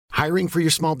Hiring for your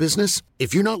small business?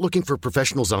 If you're not looking for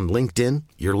professionals on LinkedIn,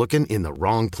 you're looking in the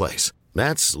wrong place.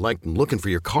 That's like looking for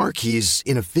your car keys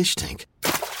in a fish tank.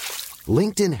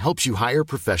 LinkedIn helps you hire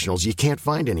professionals you can't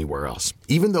find anywhere else,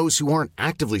 even those who aren't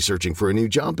actively searching for a new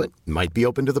job but might be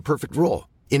open to the perfect role.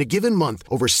 In a given month,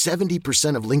 over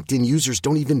 70% of LinkedIn users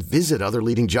don't even visit other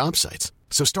leading job sites.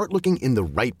 So start looking in the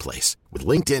right place. With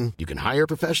LinkedIn, you can hire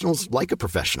professionals like a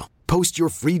professional. Post your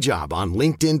free job on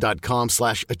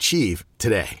linkedin.com/achieve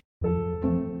today.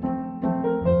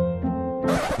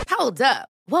 Hold up.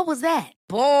 What was that?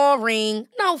 Boring.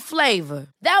 No flavor.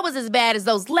 That was as bad as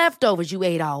those leftovers you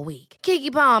ate all week.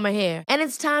 Keke Palmer here, and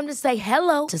it's time to say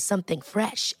hello to something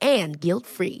fresh and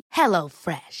guilt-free. Hello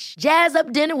Fresh. Jazz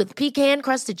up dinner with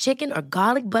pecan-crusted chicken or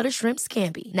garlic butter shrimp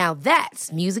scampi. Now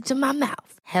that's music to my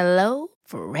mouth. Hello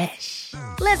Fresh.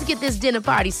 Let's get this dinner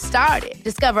party started.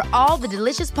 Discover all the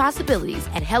delicious possibilities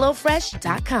at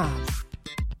hellofresh.com.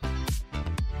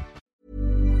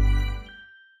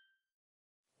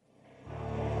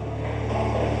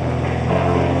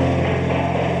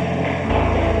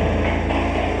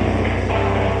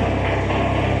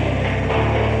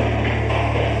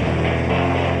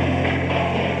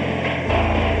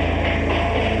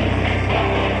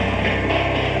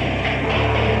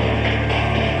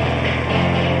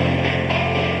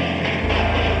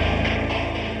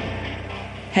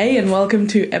 Hey, and welcome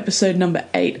to episode number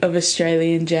 8 of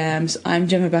Australian Jams. I'm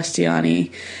Gemma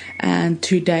Bastiani, and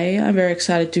today I'm very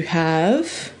excited to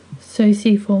have...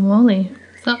 Sosie for Molly.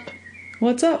 What's up?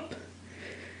 What's up?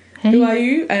 Hey. Who are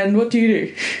you, and what do you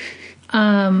do?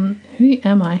 Who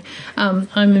am I? I'm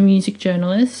a music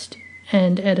journalist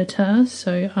and editor,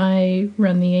 so I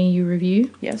run the AU Review.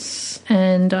 Yes.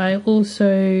 And I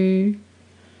also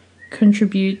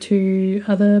contribute to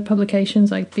other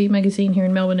publications like Beat Magazine here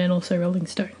in Melbourne and also Rolling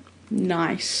Stone.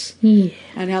 Nice. Yeah.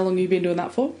 And how long have you been doing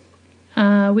that for?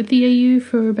 With the AU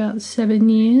for about 7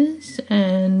 years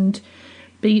and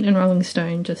Beat and Rolling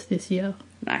Stone just this year.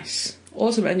 Nice.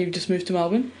 Awesome. And you've just moved to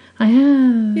Melbourne? I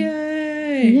have.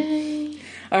 Yay. Yay.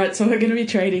 Alright, so we're going to be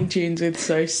trading tunes with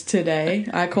Sos today.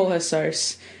 I call her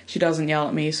Sos. She doesn't yell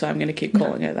at me, so I'm going to keep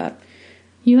calling her that.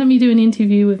 You let me do an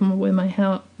interview with where my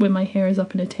hair is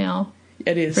up in a towel.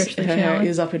 It is. Freshly Her hair showered.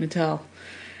 is up in a towel.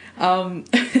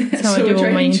 That's how so I do we're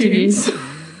all my trading interviews.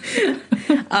 tunes.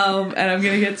 And I'm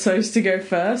going to get Sos to go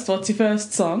first. What's your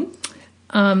first song?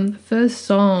 The first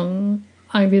song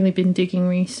I've really been digging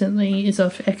recently is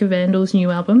off Eka Vandal's new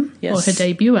album, Yes. or her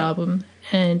debut album,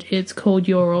 and it's called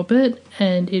Your Orbit,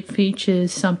 and it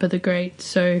features Sampa the Great.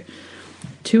 So,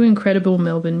 two incredible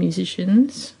Melbourne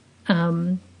musicians,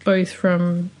 both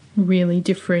from really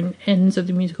different ends of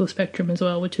the musical spectrum as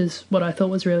well, which is what I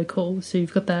thought was really cool. So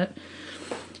you've got that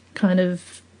kind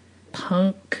of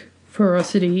punk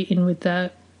ferocity in with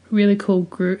that really cool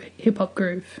hip-hop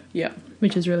groove, Yeah.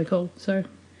 which is really cool. So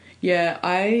Yeah,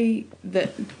 I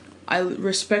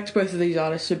respect both of these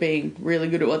artists for being really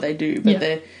good at what they do, but Yeah.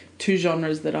 they're two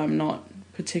genres that I'm not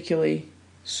particularly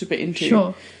super into.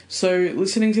 Sure. So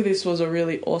listening to this was a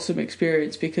really awesome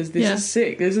experience because this Yeah. is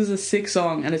sick. This is a sick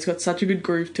song and it's got such a good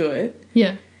groove to it.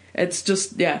 yeah, It's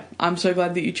just, yeah, I'm so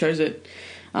glad that you chose it.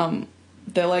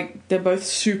 They're both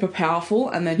super powerful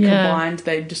and then Yeah. combined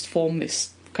they just form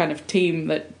this kind of team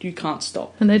that you can't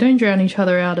stop. and they don't drown each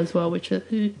other out as well, which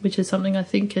is something I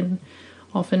think can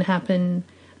often happen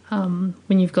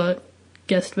when you've got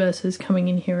guest verses coming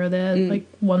in here or there. Like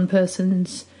one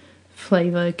person's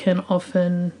flavour can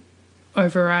often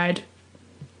override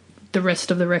the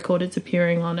rest of the record it's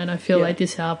appearing on, and I feel Yeah. like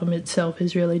this album itself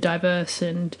is really diverse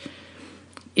and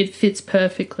it fits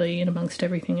perfectly in amongst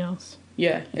everything else.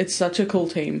 Yeah, it's such a cool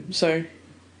team. So,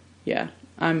 yeah,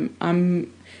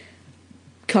 I'm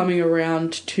coming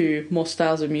around to more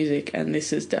styles of music, and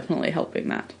this is definitely helping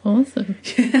that. Awesome.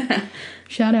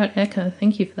 Shout out Eka,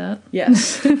 thank you for that.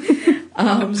 Yes.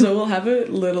 So we'll have a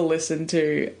little listen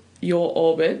to Your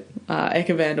Orbit,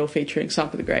 Eka Vandal featuring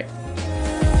Sampa the Great.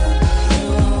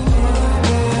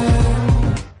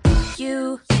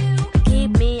 You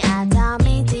keep me at a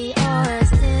meteor's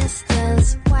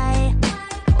distance way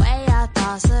I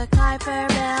toss a Kuiper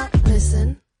belt.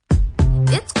 Listen,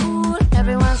 it's cool,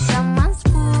 everyone's someone's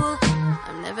fool.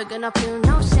 I'm never gonna feel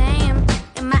no shame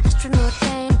in my astronaut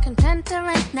game. Content to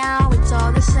rent now, it's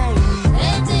all the same.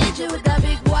 Hey, teacher with the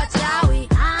big watch, owie.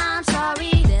 I'm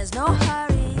sorry, there's no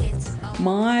hurry.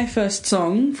 My first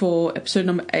song for episode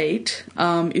number 8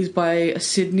 is by a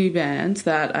Sydney band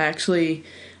that I actually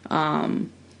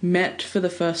met for the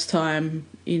first time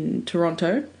in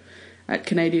Toronto at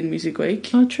Canadian Music Week.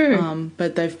 Oh, true.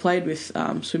 But they've played with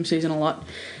Swim Season a lot.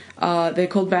 They're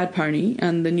called Bad Pony,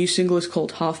 and the new single is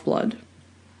called Half Blood.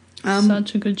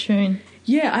 Such a good tune.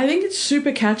 Yeah, I think it's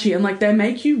super catchy, and like they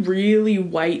make you really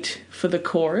wait for the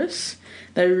chorus.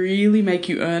 They really make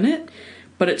you earn it,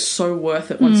 but it's so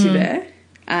worth it once you're there.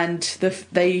 And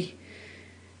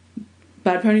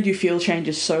Bad Pony do feel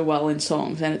changes so well in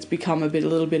songs, and it's become a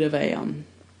little bit of a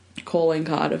calling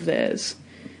card of theirs.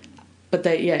 But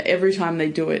every time they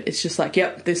do it, it's just like,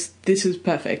 yep, this is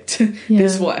perfect.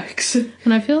 This works.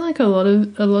 And I feel like a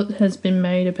lot has been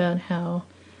made about how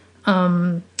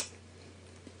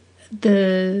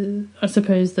the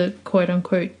quote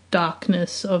unquote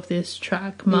darkness of this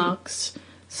track marks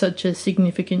such a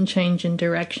significant change in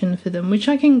direction for them, which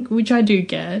I do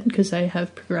get, because they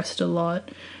have progressed a lot.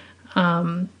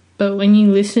 But when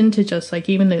you listen to just like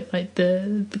even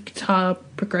the guitar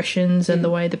progressions and the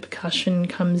way the percussion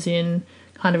comes in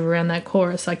kind of around that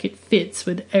chorus, like it fits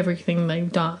with everything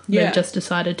they've done. Yeah. They've just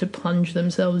decided to plunge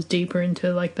themselves deeper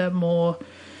into like that more,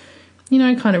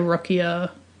 kind of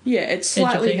rockier. Yeah, it's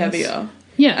slightly heavier.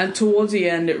 Yeah. And towards the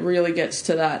end, it really gets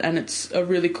to that, and it's a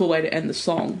really cool way to end the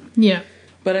song. Yeah.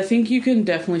 But I think you can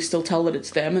definitely still tell that it's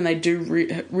them, and they do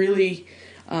really...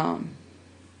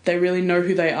 they really know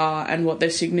who they are and what their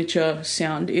signature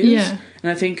sound is. Yeah.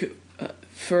 And I think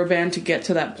for a band to get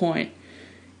to that point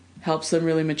helps them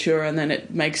really mature, and then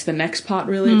it makes the next part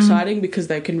really exciting because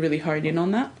they can really hone in on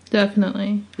that.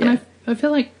 Definitely. Yeah. And I feel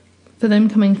like for them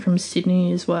coming from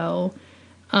Sydney as well,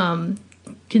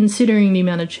 considering the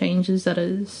amount of changes that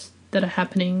are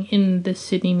happening in the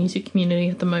Sydney music community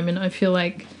at the moment, I feel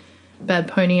like Bad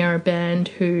Pony are a band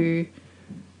who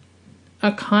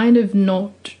are kind of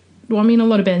not... Well, I mean, a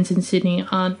lot of bands in Sydney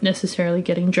aren't necessarily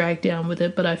getting dragged down with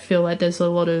it, but I feel like there's a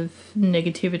lot of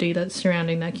negativity that's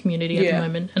surrounding that community at the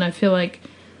moment. And I feel like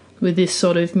with this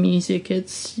sort of music,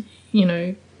 it's,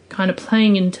 kind of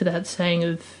playing into that saying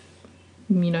of,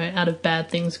 out of bad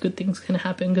things, good things can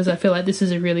happen, because I feel like this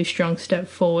is a really strong step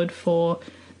forward for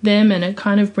them, and it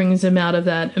kind of brings them out of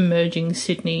that emerging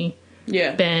Sydney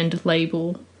band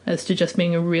label as to just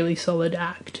being a really solid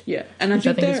act. Yeah, and I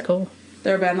think is cool.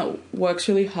 They're a band that works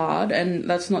really hard, and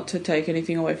that's not to take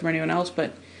anything away from anyone else,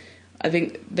 but I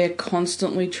think they're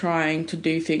constantly trying to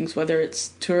do things, whether it's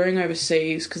touring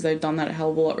overseas, because they've done that a hell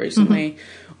of a lot recently,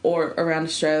 or around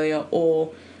Australia,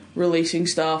 or releasing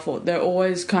stuff, or they're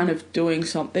always kind of doing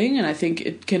something, and I think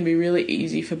it can be really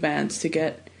easy for bands to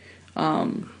get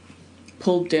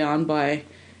pulled down by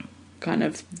kind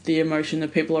of the emotion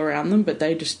of people around them, but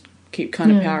they just keep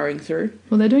kind of powering through.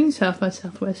 Well, they're doing South by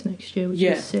Southwest next year, which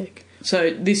is sick.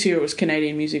 So this year was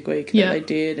Canadian Music Week that they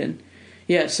did, and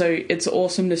so it's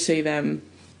awesome to see them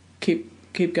keep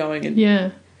going. And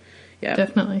yeah,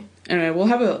 definitely. Anyway, we'll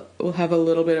have a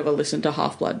little bit of a listen to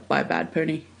Half Blood by Bad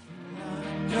Pony.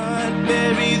 Can't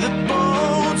bury the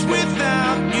bones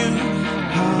without you.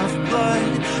 Half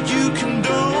blood, you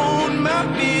condone my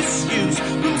misuse.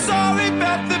 I'm sorry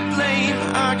about the blame.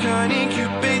 I can't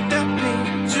incubate that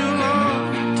pain too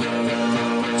long,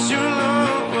 too long.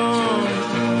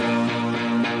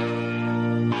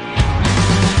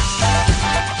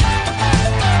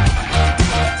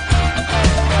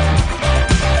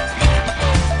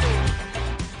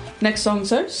 Next song,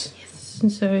 Sos?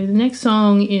 Yes. So the next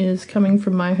song is coming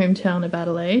from my hometown of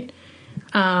Adelaide,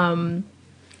 and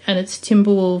it's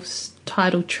Timberwolf's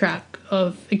title track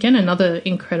of, again, another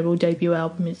incredible debut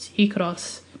album. It's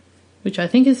Ikaros, which I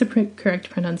think is the correct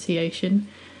pronunciation.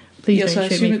 Please don't shoot me. I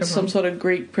assume it's some sort of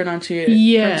Greek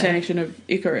pronunciation of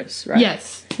Icarus, right?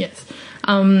 Yes.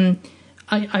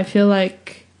 I feel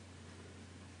like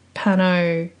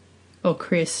Pano, or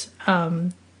Chris,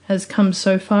 has come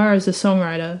so far as a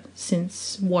songwriter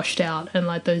since Washed Out and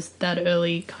like that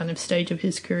early kind of stage of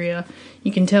his career.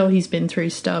 You can tell he's been through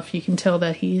stuff. You can tell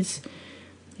that he's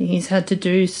had to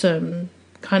do some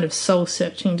kind of soul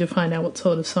searching to find out what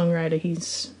sort of songwriter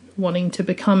he's wanting to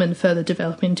become and further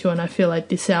develop into. And I feel like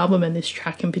this album and this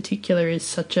track in particular is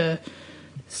such a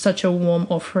warm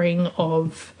offering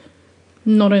of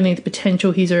not only the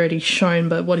potential he's already shown,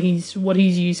 but what he's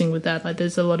using with that. Like,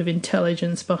 there's a lot of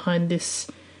intelligence behind this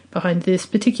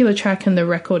particular track and the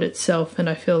record itself, and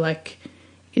I feel like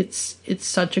it's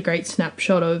such a great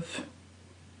snapshot of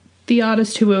the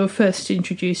artist who we were first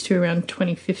introduced to around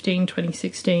 2015,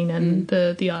 2016, and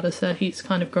the artist that he's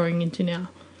kind of growing into now.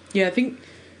 Yeah, I think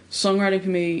songwriting for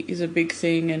me is a big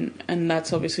thing, and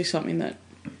that's obviously something that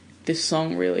this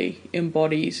song really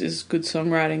embodies, is good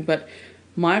songwriting. But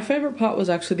my favourite part was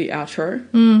actually the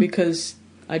outro, because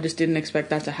I just didn't expect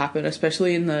that to happen,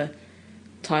 especially in the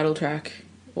title track,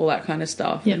 all that kind of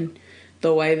stuff. Yep. And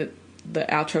the way that the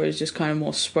outro is just kind of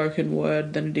more spoken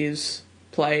word than it is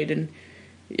played. And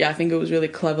yeah, I think it was really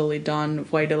cleverly done,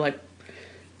 way to like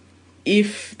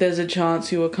if there's a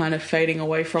chance you were kind of fading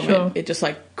away from Sure. it just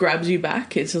like grabs you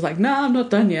back. It's just like, nah, I'm not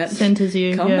done yet. Centers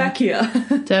you. Come yeah. back here.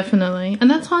 Definitely. And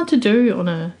that's hard to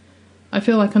do I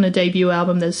feel like on a debut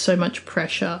album there's so much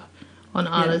pressure on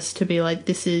artists to be like,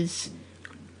 this is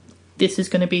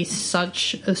going to be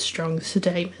such a strong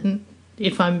statement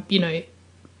if I'm,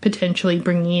 potentially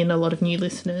bringing in a lot of new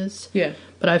listeners. Yeah.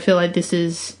 But I feel like this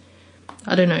is,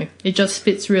 I don't know, it just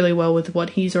fits really well with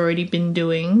what he's already been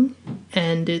doing,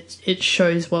 and it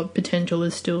shows what potential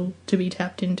is still to be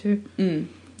tapped into.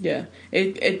 Yeah.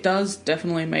 It does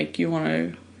definitely make you want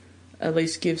to at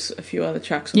least give a few other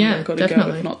tracks on the record a go,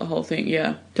 definitely. if not the whole thing.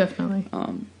 Yeah. Definitely.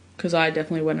 Because I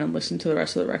definitely went and listened to the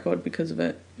rest of the record because of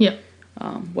it. Yeah.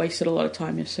 Wasted a lot of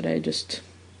time yesterday just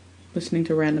listening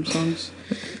to random songs.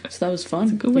 So that was fun.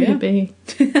 It's a Good way to be.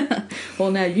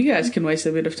 Well, now you guys can waste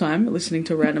a bit of time listening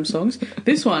to random songs.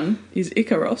 This one is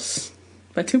Icaros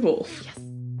by Timberwolf.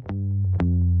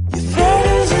 Your thread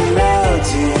is a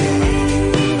melody.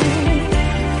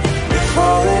 You're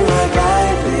falling like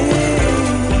lightning.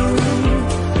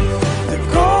 The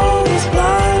goal is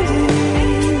blinding.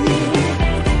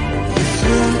 You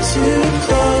flew too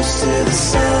close to the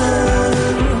sun.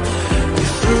 You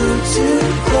flew too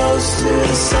close to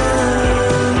the sun.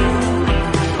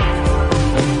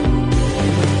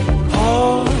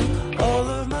 All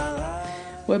of my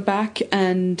life. We're back,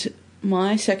 and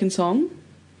my second song,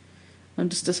 I'm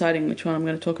just deciding which one I'm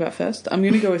going to talk about first. I'm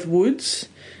going to go with Woods,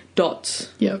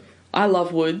 Dots. Yep. I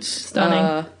love Woods.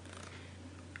 Stunning.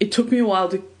 It took me a while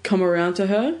to come around to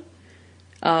her,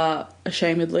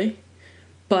 ashamedly.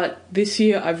 But this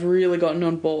year I've really gotten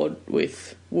on board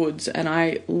with Woods, and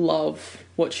I love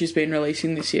what she's been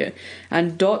releasing this year.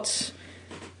 And Dots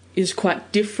is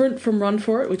quite different from Run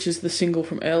For It, which is the single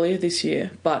from earlier this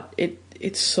year, but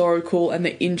it's so cool, and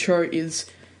the intro is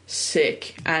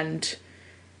sick, and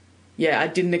yeah, I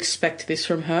didn't expect this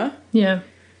from her. Yeah.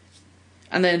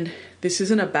 And then this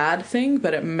isn't a bad thing,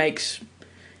 but it makes,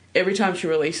 every time she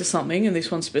releases something, and this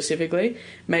one specifically,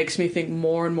 makes me think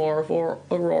more and more of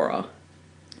Aurora.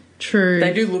 True.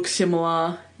 They do look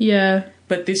similar, Yeah.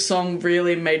 but this song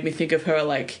really made me think of her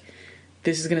like,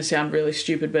 this is going to sound really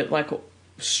stupid, but like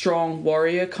strong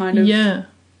warrior kind of Yeah.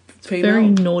 female. Very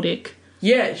Nordic.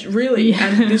 Yeah, really. Yeah.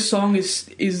 And this song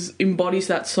is embodies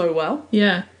that so well.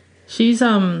 Yeah. She's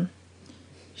amazing.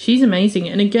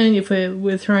 And again, if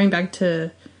we're throwing back to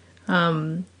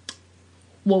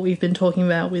what we've been talking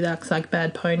about with acts like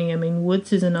Bad Pony, I mean,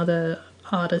 Woods is another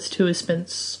artist who has spent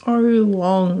so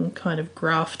long kind of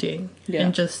grafting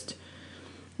and just,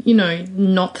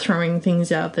 not throwing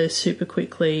things out there super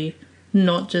quickly,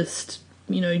 not just,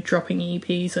 dropping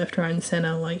EPs left, right and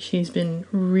centre. Like, she's been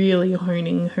really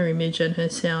honing her image and her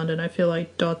sound, and I feel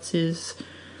like Dots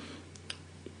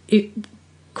it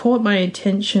caught my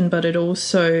attention, but it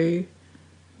also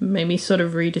made me sort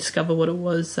of rediscover what it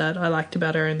was that I liked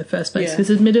about her in the first place. Yeah.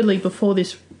 Because admittedly, before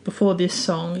this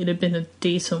song, it had been a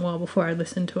decent while before I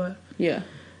listened to her. Yeah.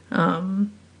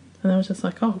 And I was just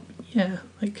like, oh, yeah,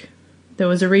 like, there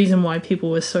was a reason why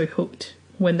people were so hooked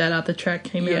when that other track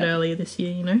came out earlier this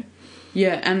year,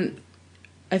 Yeah, and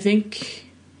I think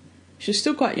she's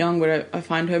still quite young, but I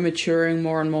find her maturing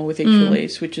more and more with each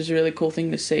release, which is a really cool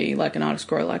thing to see, like an artist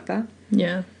grow like that.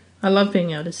 Yeah. I love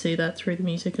being able to see that through the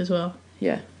music as well.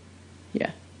 Yeah.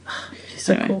 Yeah. She's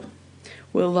so Anyway. cool.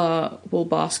 We'll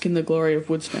bask in the glory of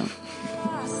Woods now.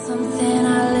 Something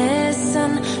I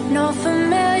listen, no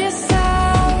familiar sound.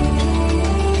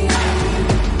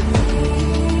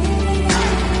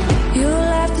 You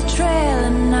left the trail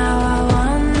and now I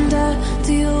wonder,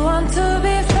 do you want to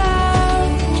be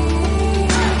found?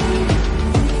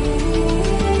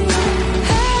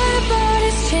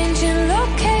 Everybody's changing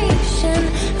location,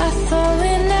 I thought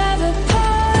we never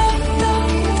parted.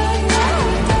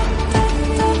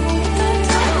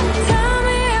 Tell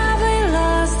me, have we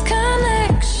lost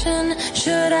connection?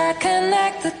 Should I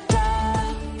connect the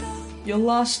dots? Your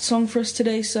last song for us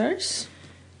today, sirs?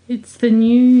 It's the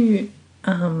new,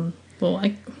 I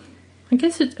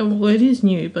guess it is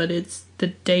new, but it's the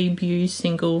debut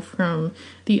single from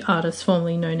the artist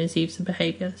formerly known as Eves of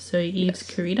Behaviour, so Eves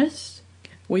Caritas.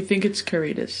 We think it's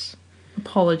Caritas,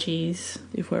 Apologies,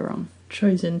 if we're wrong.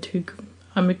 chosen to,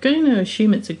 I'm going to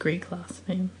assume it's a Greek last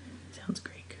name. Sounds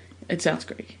Greek. It sounds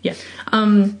Greek. Yeah.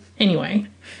 Anyway,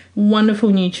 wonderful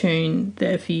new tune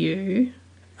there for you.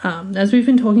 As we've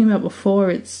been talking about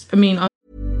before,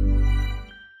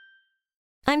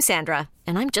 I'm Sandra,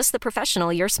 and I'm just the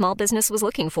professional your small business was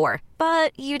looking for.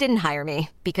 But you didn't hire me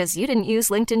because you didn't use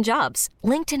LinkedIn Jobs.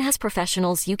 LinkedIn has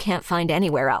professionals you can't find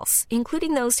anywhere else,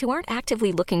 including those who aren't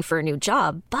actively looking for a new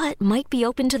job, but might be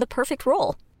open to the perfect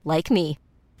role, like me.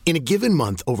 In a given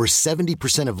month, over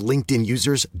 70% of LinkedIn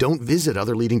users don't visit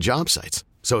other leading job sites.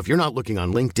 So if you're not looking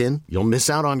on LinkedIn, you'll miss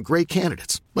out on great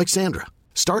candidates like Sandra.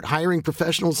 Start hiring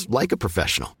professionals like a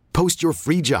professional. Post your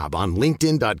free job on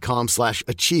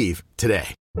linkedin.com/achieve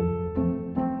today.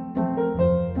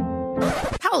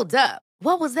 Hold up.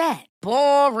 What was that?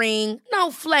 Boring. No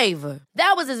flavor.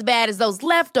 That was as bad as those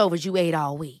leftovers you ate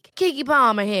all week. Keke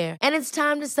Palmer here, and it's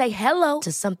time to say hello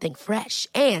to something fresh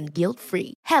and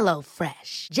guilt-free. Hello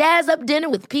Fresh. Jazz up dinner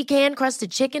with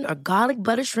pecan-crusted chicken or garlic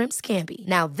butter shrimp scampi.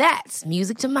 Now that's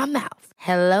music to my mouth.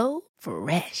 Hello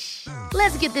Fresh.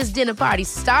 Let's get this dinner party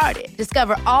started.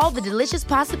 Discover all the delicious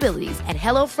possibilities at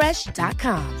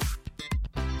hellofresh.com.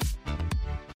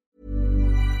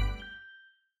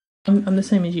 I'm the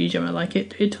same as you, Gemma. Like,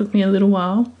 it took me a little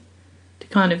while to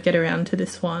kind of get around to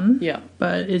this one. Yeah.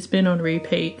 But it's been on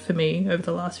repeat for me over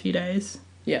the last few days.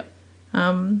 Yeah.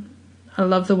 I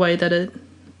love the way that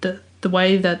the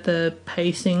way that the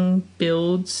pacing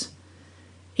builds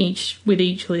with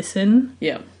each listen.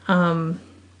 Yeah.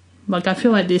 Like, I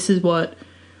feel like this is what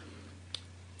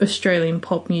Australian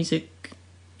pop music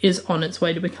is on its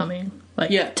way to becoming.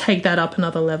 Like, take that up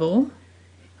another level.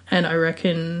 And I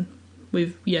reckon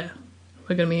we're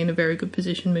going to be in a very good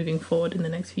position moving forward in the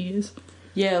next few years.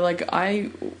 Yeah, like, I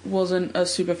wasn't a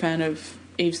super fan of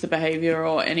Eve's The Behaviour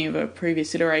or any of her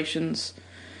previous iterations.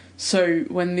 So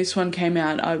when this one came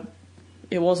out,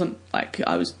 it wasn't like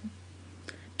I was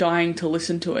dying to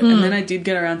listen to it. And then I did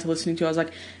get around to listening to it. I was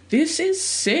like, this is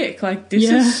sick. Like, this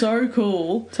is so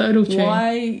cool. Total tune.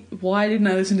 Why didn't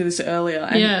I listen to this earlier?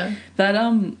 And that,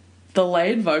 the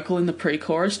layered vocal in the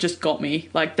pre-chorus just got me.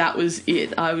 Like, that was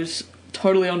it. I was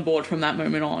totally on board from that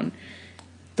moment on.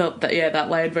 That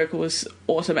layered vocal was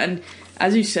awesome. And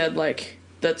as you said, like,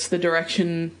 that's the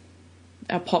direction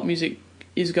our pop music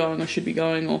is going or should be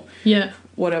going or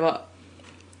whatever.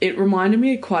 It reminded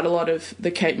me quite a lot of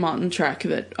the Kate Martin track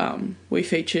that we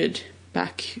featured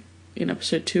back in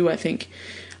episode 2, I think.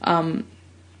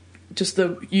 Just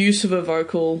the use of a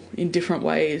vocal in different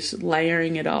ways,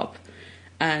 layering it up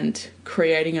and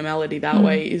creating a melody that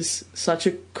way is such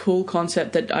a cool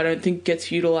concept that I don't think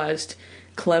gets utilised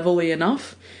cleverly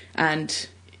enough. And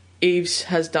Eve's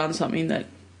has done something that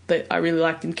I really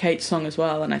liked in Kate's song as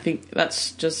well, and I think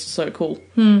that's just so cool.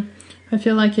 I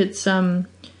feel like it's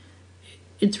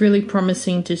really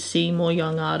promising to see more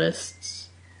young artists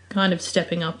kind of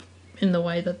stepping up in the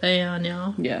way that they are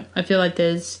now. Yeah. I feel like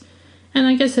and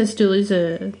I guess there still is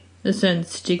a certain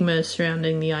stigma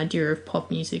surrounding the idea of pop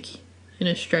music in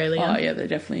Australia. Oh, yeah, there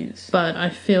definitely is. But I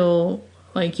feel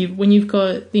like when you've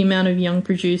got the amount of young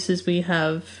producers we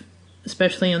have,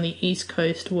 especially on the East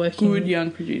Coast, working... Good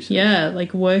young producers. Yeah,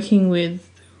 like working with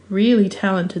really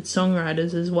talented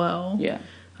songwriters as well. Yeah.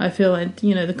 I feel like,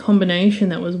 the combination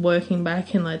that was working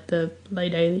back in, like, the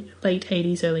late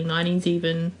 80s, early 90s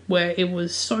even, where it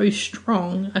was so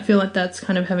strong, I feel like that's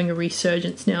kind of having a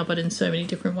resurgence now, but in so many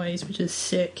different ways, which is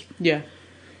sick. Yeah.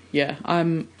 Yeah,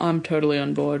 I'm totally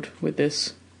on board with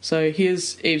this. So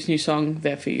here's Eve's new song,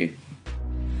 There For You.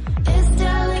 It's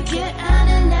delicate and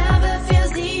it never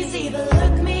feels easy, but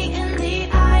look me in the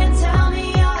eye and tell me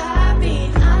you're happy.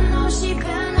 I know she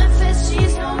benefits,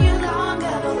 she's known you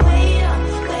longer, but wait up,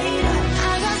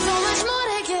 I got so much more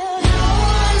to give. No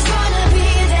one's gonna be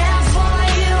there for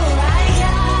you like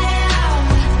I am.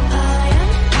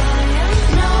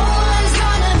 No one's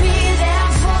gonna be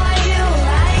there for you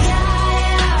like I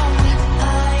am.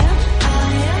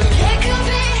 It could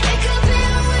be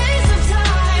a waste of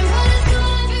time, but it's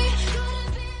gonna be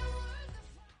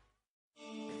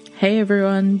Hey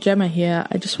everyone, Gemma here.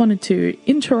 I just wanted to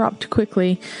interrupt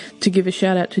quickly to give a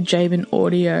shout out to Javen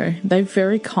Audio. They've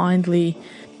very kindly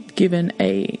given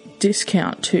a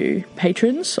discount to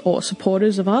patrons or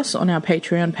supporters of us on our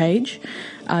Patreon page.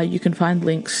 You can find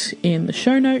links in the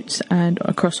show notes and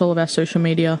across all of our social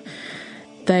media.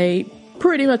 They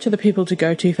pretty much are the people to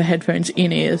go to for headphones,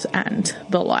 in-ears and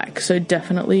the like, so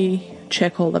definitely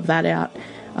check all of that out.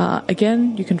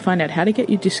 Again, you can find out how to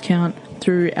get your discount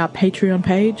through our Patreon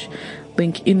page,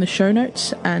 link in the show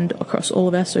notes and across all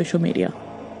of our social media.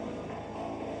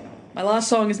 My last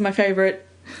song is my favourite.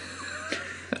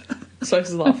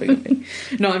 Sosa's laughing at me.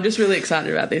 No, I'm just really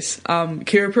excited about this.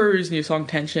 Kira Peru's new song,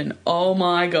 Tension. Oh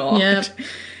my god. Yep.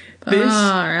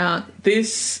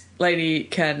 This lady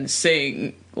can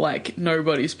sing like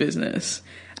nobody's business.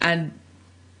 And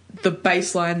the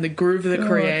bass line, the groove that it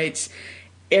creates,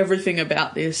 everything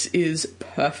about this is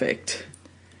perfect.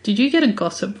 Did you get a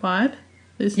gossip vibe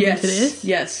listening to this?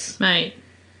 Yes. Mate.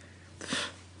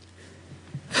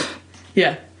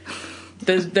 Yeah.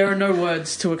 There are no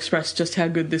words to express just how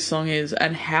good this song is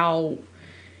and how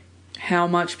how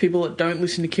much people that don't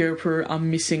listen to Kira Peru are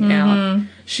missing out.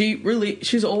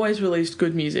 She's always released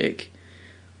good music,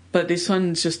 but this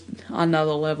one's just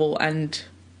another level, and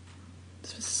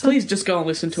please just go and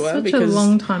listen to her, such because a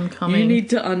long time coming. you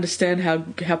need to understand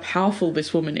how powerful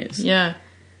this woman is. Yeah.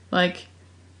 Like,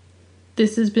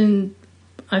 this has been...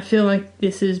 I feel like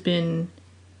this has been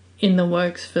in the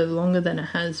works for longer than it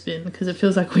has been, because it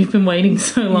feels like we've been waiting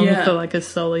so long for, like, a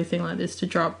solo thing like this to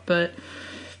drop. But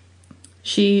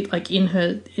she, like, in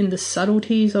the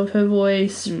subtleties of her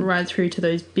voice, right through to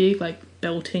those big, like,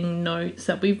 belting notes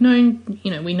that we've known,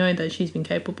 you know, we know that she's been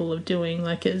capable of doing.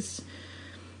 Like, it's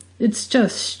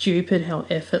just stupid how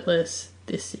effortless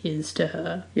this is to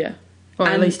her. Yeah. Or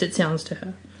at least it sounds to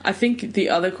her. I think the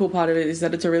other cool part of it is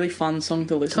that it's a really fun song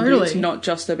to listen Totally. to. It's not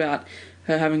just about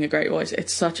her having a great voice.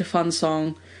 It's such a fun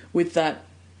song with that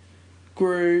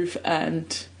groove,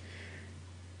 and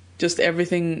just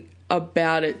everything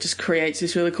about it just creates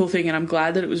this really cool thing. And I'm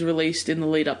glad that it was released in the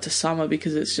lead up to summer,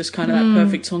 because it's just kind of that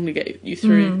perfect song to get you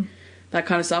through that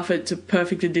kind of stuff. It's a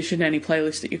perfect addition to any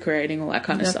playlist that you're creating, all that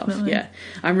kind of stuff. Yeah,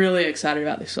 I'm really excited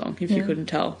about this song, if you couldn't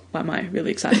tell by my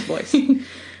really excited voice.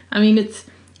 I mean, it's...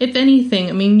 If anything,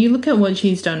 I mean, you look at what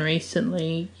she's done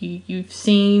recently, you've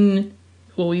seen,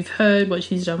 well, we've heard what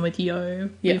she's done with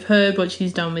Yo, we've heard what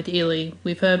she's done with Illy,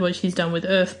 we've heard what she's done with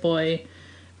Earthboy,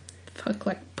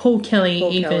 like Paul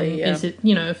Kelly is,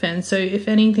 you know, a fan. So if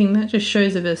anything, that just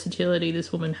shows the versatility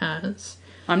this woman has.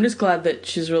 I'm just glad that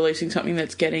she's releasing something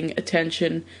that's getting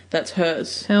attention that's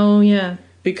hers. Hell yeah.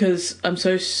 Because I'm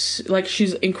so, like,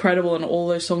 she's incredible and all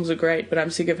those songs are great, but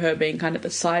I'm sick of her being kind of the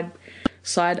side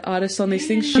artist on these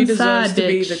things. She deserves to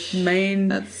be the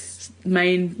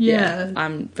main. Yeah,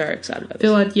 I'm very excited about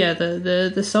this. I feel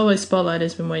like the solo spotlight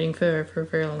has been waiting for her for a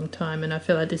very long time, and I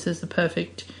feel like this is the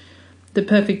perfect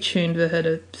tune for her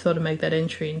to sort of make that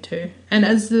entry into. And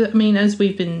as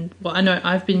we've been, well, I know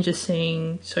I've been just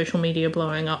seeing social media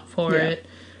blowing up for it.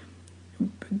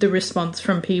 The response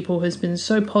from people has been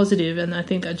so positive, and I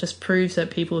think that just proves that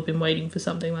people have been waiting for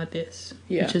something like this,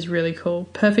 which is really cool.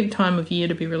 Perfect time of year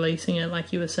to be releasing it,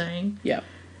 like you were saying. Yeah.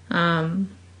 And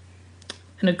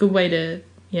a good way to,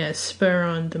 spur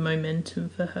on the momentum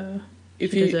for her.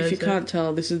 If you can't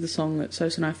tell, this is the song that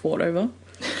Sos and I fought over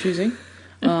choosing.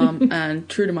 And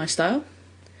true to my style,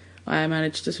 I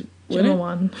managed to win it.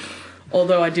 One.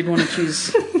 Although I did want to choose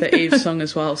the Eve song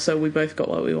as well, so we both got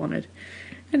what we wanted.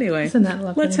 Anyway, Isn't that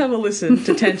lovely? Let's have a listen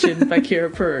to Tension by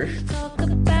Kira Peru. Talk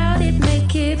about it,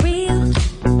 make it real.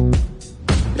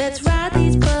 Let's ride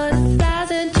these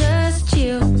butterflies and just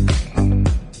chill.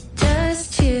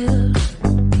 Just chill.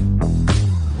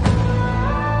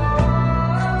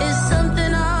 Is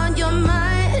something on your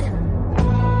mind?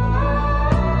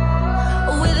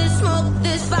 Will it smoke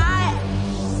this fire?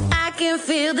 I can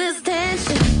feel this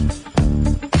tension.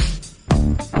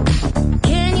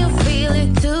 Can you feel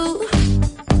it too?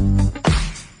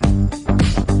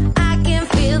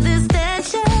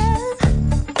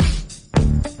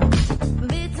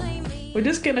 We're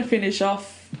just going to finish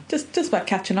off just by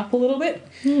catching up a little bit.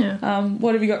 Yeah.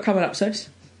 What have you got coming up, Sos?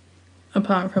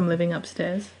 Apart from living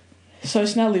upstairs.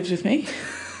 Sos now lives with me.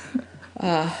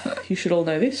 You should all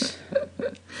know this.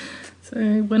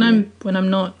 So when I'm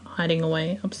not hiding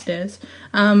away upstairs,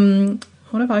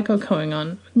 what have I got going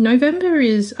on? November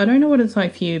is, I don't know what it's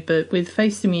like for you, but with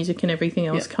Face the Music and everything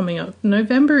else coming up,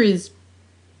 November is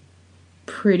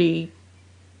pretty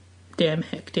damn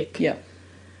hectic. Yeah.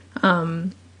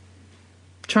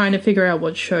 Trying to figure out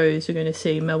what shows we're going to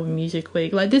see Melbourne Music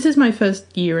Week. Like, this is my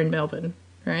first year in Melbourne,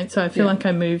 right? So I feel like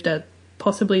I moved at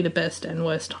possibly the best and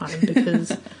worst time,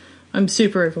 because I'm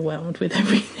super overwhelmed with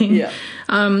everything. Yeah.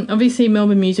 Obviously,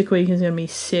 Melbourne Music Week is going to be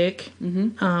sick.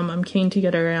 Mm-hmm. I'm keen to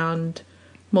get around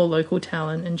more local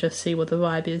talent and just see what the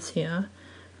vibe is here.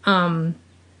 In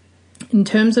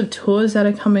terms of tours that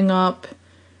are coming up,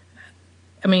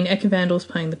 I mean, Eka Vandal's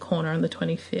playing the Corner on the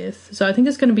 25th. So I think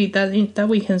it's going to be, that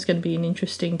weekend's going to be an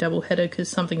interesting doubleheader, because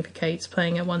Something for Kate's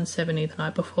playing at 170 the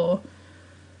night before.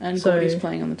 And Gordy's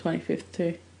playing on the 25th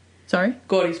too. Sorry?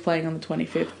 Gordy's playing on the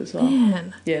 25th as well.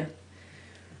 Man. Yeah.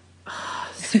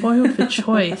 Spoiled for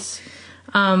choice.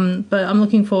 But I'm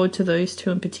looking forward to those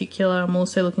two in particular. I'm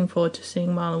also looking forward to seeing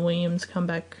Marlon Williams come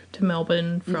back to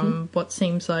Melbourne from what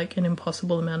seems like an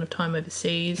impossible amount of time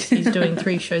overseas. He's doing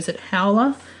 3 shows at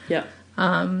Howler. Yeah.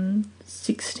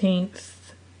 16th,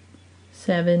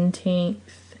 17th,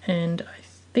 and I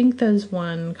think there's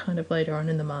one kind of later on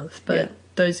in the month, but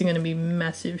those are going to be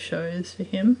massive shows for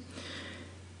him.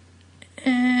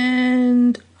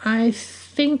 And I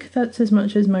think that's as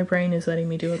much as my brain is letting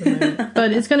me do at the moment.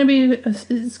 But it's going to be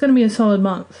a solid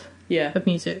month of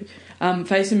music.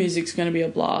 Face the Music's going to be a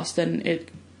blast, and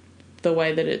the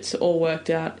way that it's all worked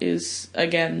out is,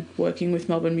 again, working with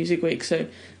Melbourne Music Week. So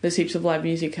there's heaps of live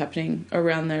music happening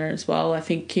around there as well. I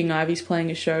think King Ivy's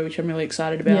playing a show, which I'm really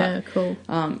excited about. Yeah, cool.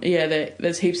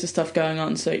 There's heaps of stuff going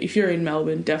on. So if you're in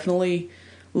Melbourne, definitely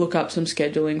look up some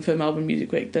scheduling for Melbourne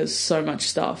Music Week. There's so much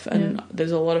stuff, and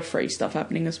there's a lot of free stuff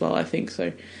happening as well, I think.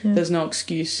 So there's no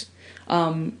excuse.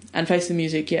 And Face the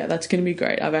Music, that's going to be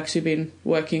great. I've actually been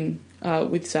working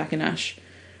with Zach and Ash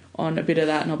on a bit of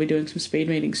that, and I'll be doing some speed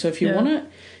meetings. So if you want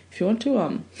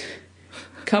to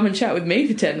come and chat with me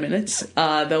for 10 minutes,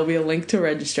 there'll be a link to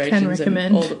registrations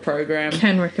and all the program.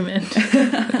 Can recommend.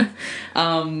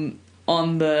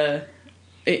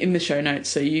 In the show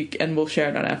notes, and we'll share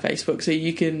it on our Facebook, so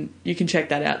you can check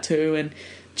that out too, and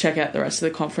check out the rest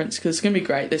of the conference, because it's going to be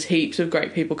great. There's heaps of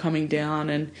great people coming down,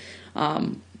 and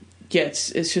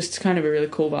it's just kind of a really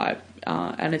cool vibe.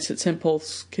 And it's at St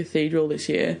Paul's Cathedral this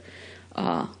year,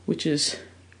 which is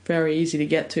very easy to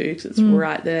get to because it's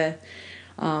right there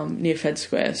near Fed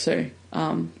Square. So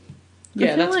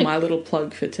that's my little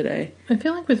plug for today. I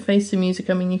feel like with Face the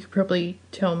Music, I mean, you could probably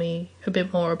tell me a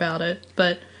bit more about it,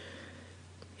 but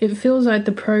it feels like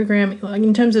the program, like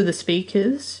in terms of the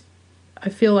speakers, I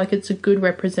feel like it's a good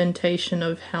representation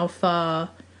of how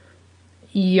far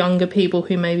younger people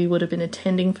who maybe would have been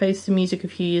attending Face the Music a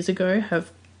few years ago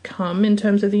have come in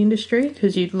terms of the industry.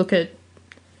 Because you look at,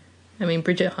 I mean,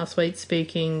 Bridget Huswaite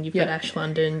speaking, you've got Ash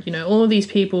London, all of these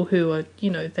people who are,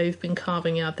 they've been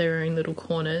carving out their own little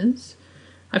corners.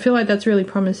 I feel like that's really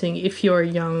promising if you're a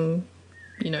young,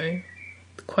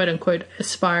 quote-unquote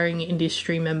aspiring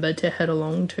industry member to head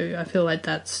along to. I feel like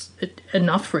that's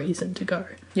enough reason to go.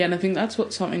 Yeah, and I think that's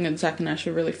something that Zach and Ash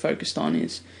are really focused on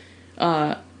is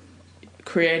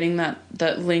creating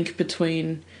that link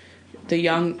between the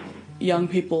young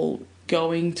people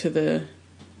going to the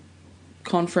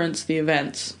conference, the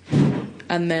events,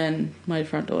 and then my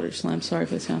front door just slammed, sorry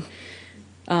for the sound.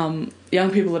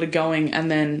 Young people that are going,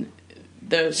 and then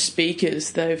the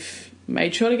speakers, they've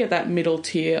made sure to get that middle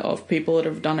tier of people that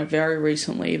have done it very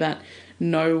recently, that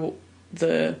know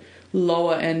the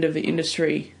lower end of the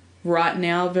industry right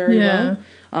now very well,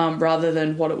 rather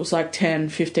than what it was like 10,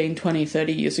 15, 20,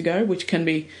 30 years ago, which can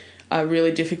be a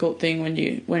really difficult thing when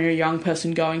you're a young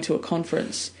person going to a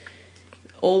conference.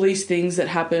 All these things that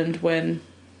happened when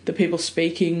the people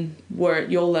speaking were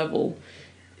at your level,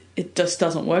 it just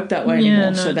doesn't work that way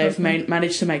anymore. So they've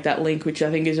managed to make that link, which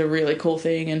I think is a really cool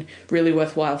thing and really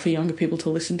worthwhile for younger people to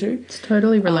listen to. It's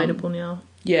totally relatable now.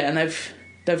 Yeah, and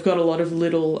they've got a lot of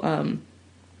little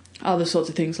other sorts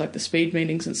of things like the speed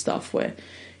meetings and stuff where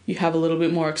you have a little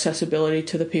bit more accessibility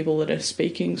to the people that are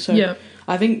speaking. So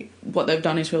I think what they've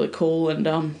done is really cool, and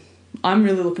I'm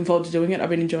really looking forward to doing it. I've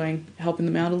been enjoying helping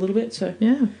them out a little bit, so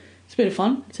it's a bit of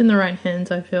fun. It's in the right hands,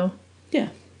 I feel. Yeah.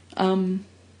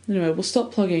 Anyway, we'll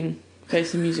stop plugging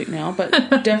Face the Music now, but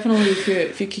definitely if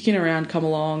you're kicking around, come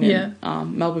along. And,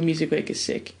 Melbourne Music Week is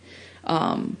sick.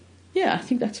 I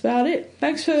think that's about it.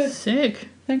 Thanks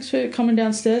for coming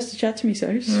downstairs to chat to me,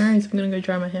 Sos. No worries, I'm going to go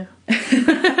dry my hair.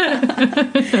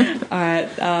 All right.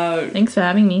 Thanks for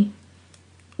having me.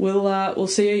 We'll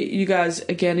see you guys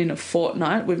again in a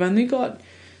fortnight. We've only got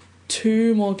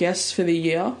 2 more guests for the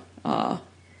year.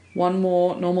 One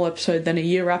more normal episode, then a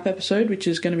year wrap episode, which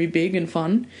is going to be big and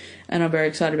fun, and I'm very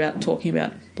excited about talking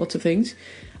about lots of things.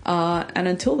 And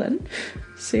until then,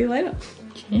 see you later.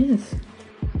 Cheers.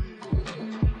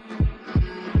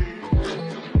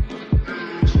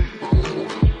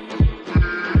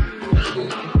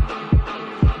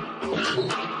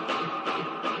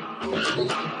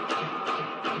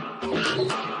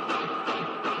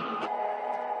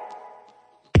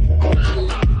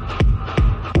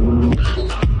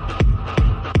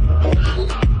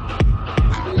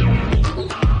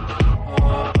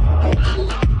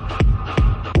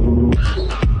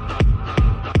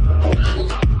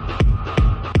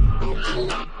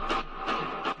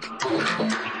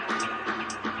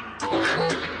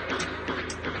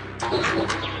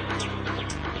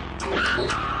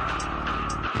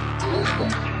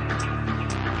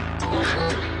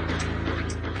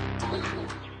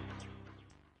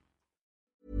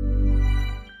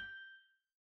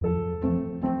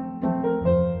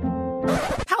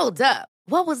 Hold up.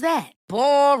 What was that?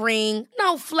 Boring.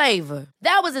 No flavor.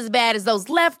 That was as bad as those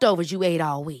leftovers you ate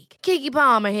all week. Keke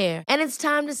Palmer here, and it's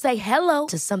time to say hello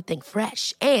to something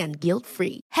fresh and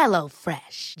guilt-free. Hello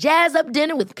Fresh. Jazz up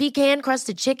dinner with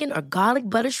pecan-crusted chicken or garlic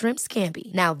butter shrimp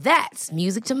scampi. Now that's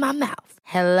music to my mouth.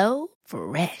 Hello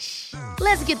Fresh.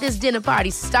 Let's get this dinner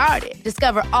party started.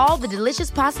 Discover all the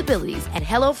delicious possibilities at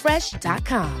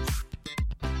HelloFresh.com.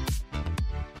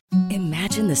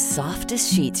 Imagine the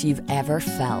softest sheets you've ever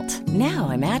felt. Now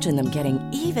imagine them getting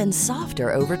even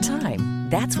softer over time.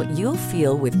 That's what you'll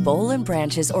feel with Boll &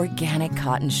 Branch's organic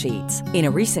cotton sheets. In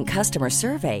a recent customer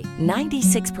survey,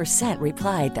 96%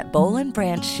 replied that Boll &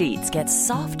 Branch sheets get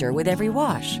softer with every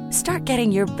wash. Start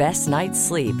getting your best night's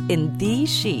sleep in these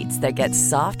sheets that get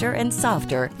softer and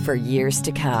softer for years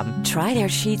to come. Try their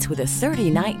sheets with a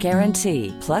 30-night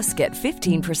guarantee. Plus, get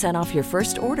 15% off your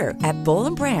first order at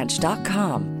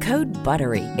bollandbranch.com. Code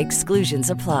BUTTERY. Exclusions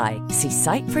apply. See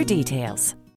site for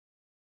details.